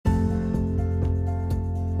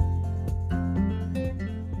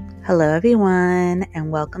Hello, everyone,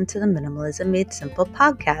 and welcome to the Minimalism Made Simple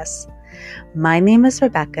podcast. My name is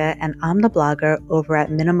Rebecca, and I'm the blogger over at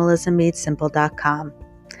minimalismmadesimple.com.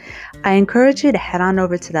 I encourage you to head on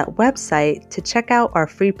over to that website to check out our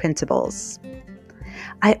free printables.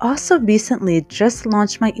 I also recently just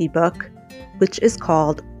launched my ebook, which is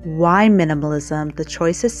called Why Minimalism? The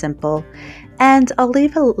Choice is Simple, and I'll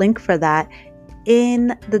leave a link for that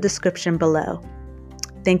in the description below.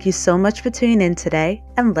 Thank you so much for tuning in today,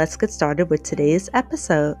 and let's get started with today's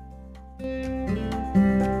episode.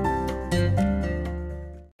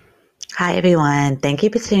 Hi, everyone. Thank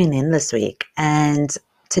you for tuning in this week. And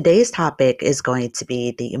today's topic is going to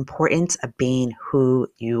be the importance of being who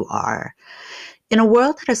you are. In a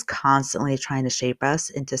world that is constantly trying to shape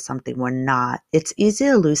us into something we're not, it's easy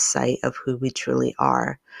to lose sight of who we truly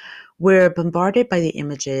are. We're bombarded by the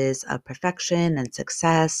images of perfection and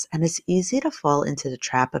success, and it's easy to fall into the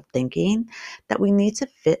trap of thinking that we need to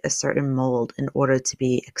fit a certain mold in order to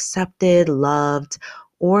be accepted, loved,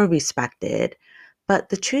 or respected. But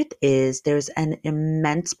the truth is, there's an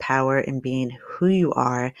immense power in being who you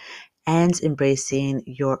are and embracing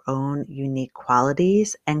your own unique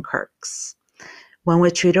qualities and quirks. When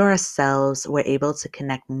we're true to ourselves, we're able to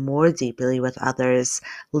connect more deeply with others,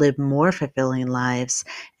 live more fulfilling lives,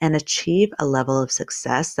 and achieve a level of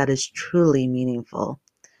success that is truly meaningful.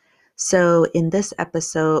 So, in this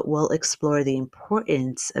episode, we'll explore the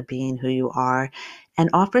importance of being who you are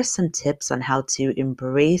and offer some tips on how to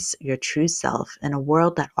embrace your true self in a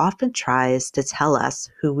world that often tries to tell us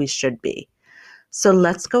who we should be. So,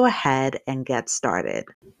 let's go ahead and get started.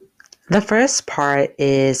 The first part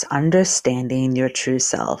is understanding your true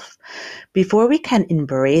self. Before we can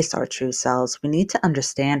embrace our true selves, we need to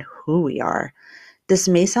understand who we are. This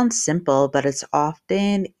may sound simple, but it's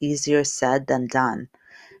often easier said than done.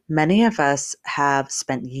 Many of us have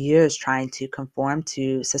spent years trying to conform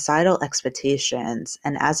to societal expectations,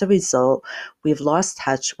 and as a result, we've lost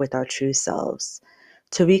touch with our true selves.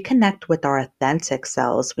 To reconnect with our authentic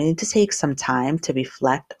selves, we need to take some time to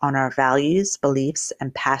reflect on our values, beliefs,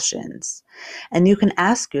 and passions. And you can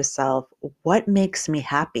ask yourself, what makes me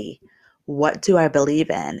happy? What do I believe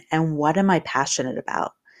in? And what am I passionate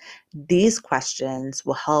about? These questions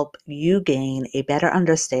will help you gain a better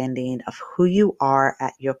understanding of who you are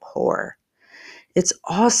at your core. It's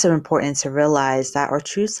also important to realize that our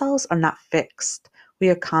true selves are not fixed. We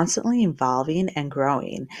are constantly evolving and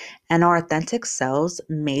growing, and our authentic selves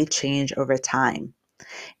may change over time.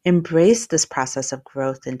 Embrace this process of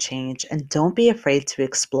growth and change, and don't be afraid to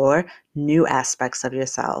explore new aspects of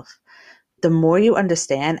yourself. The more you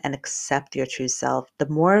understand and accept your true self, the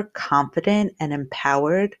more confident and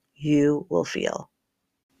empowered you will feel.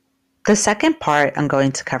 The second part I'm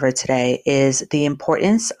going to cover today is the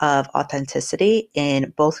importance of authenticity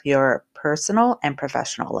in both your personal and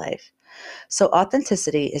professional life. So,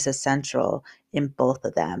 authenticity is essential in both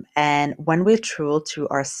of them. And when we're true to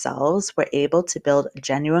ourselves, we're able to build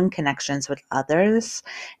genuine connections with others,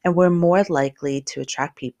 and we're more likely to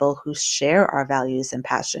attract people who share our values and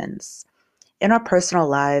passions. In our personal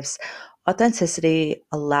lives, authenticity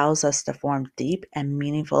allows us to form deep and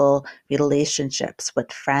meaningful relationships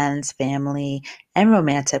with friends, family, and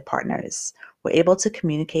romantic partners. We're able to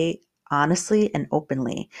communicate honestly and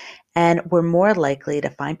openly, and we're more likely to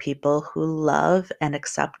find people who love and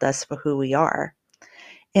accept us for who we are.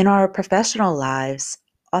 In our professional lives,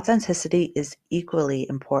 authenticity is equally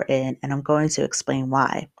important, and I'm going to explain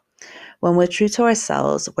why. When we're true to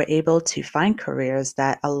ourselves, we're able to find careers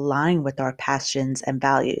that align with our passions and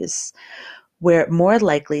values. We're more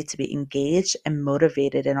likely to be engaged and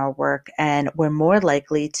motivated in our work, and we're more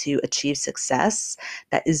likely to achieve success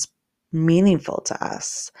that is meaningful to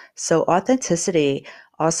us. So, authenticity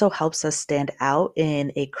also helps us stand out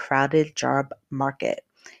in a crowded job market.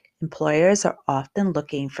 Employers are often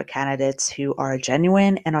looking for candidates who are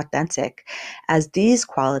genuine and authentic, as these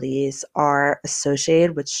qualities are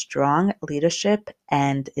associated with strong leadership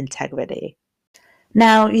and integrity.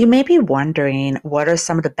 Now, you may be wondering, what are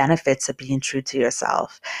some of the benefits of being true to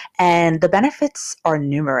yourself? And the benefits are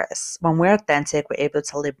numerous. When we're authentic, we're able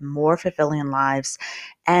to live more fulfilling lives,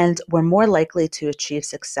 and we're more likely to achieve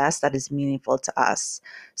success that is meaningful to us.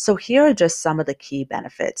 So, here are just some of the key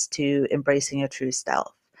benefits to embracing your true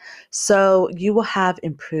self. So, you will have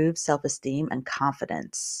improved self esteem and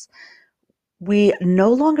confidence. We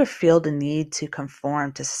no longer feel the need to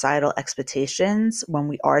conform to societal expectations when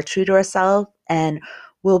we are true to ourselves, and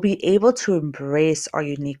we'll be able to embrace our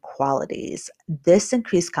unique qualities. This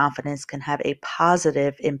increased confidence can have a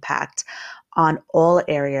positive impact on all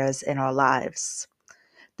areas in our lives.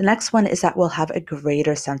 The next one is that we'll have a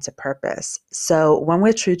greater sense of purpose. So when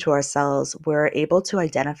we're true to ourselves, we're able to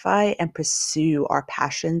identify and pursue our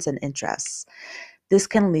passions and interests. This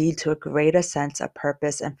can lead to a greater sense of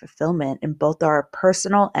purpose and fulfillment in both our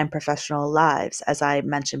personal and professional lives, as I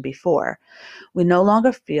mentioned before. We no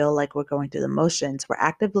longer feel like we're going through the motions. We're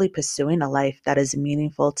actively pursuing a life that is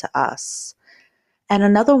meaningful to us. And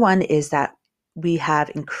another one is that we have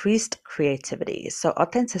increased creativity. So,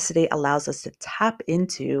 authenticity allows us to tap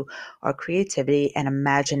into our creativity and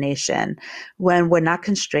imagination. When we're not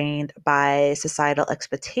constrained by societal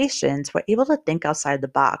expectations, we're able to think outside the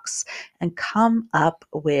box and come up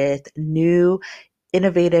with new,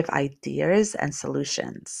 innovative ideas and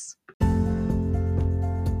solutions.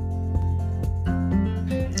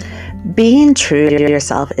 Being true to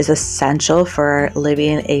yourself is essential for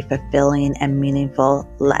living a fulfilling and meaningful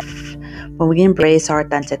life. When we embrace our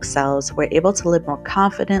authentic selves, we're able to live more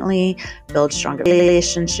confidently, build stronger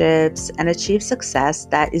relationships, and achieve success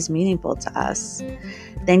that is meaningful to us.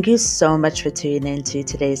 Thank you so much for tuning into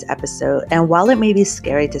today's episode. And while it may be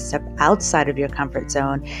scary to step outside of your comfort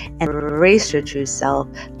zone and embrace your true self,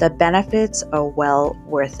 the benefits are well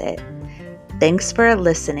worth it. Thanks for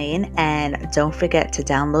listening, and don't forget to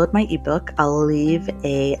download my ebook. I'll leave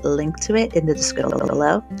a link to it in the description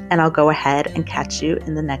below, and I'll go ahead and catch you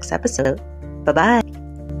in the next episode. Bye-bye.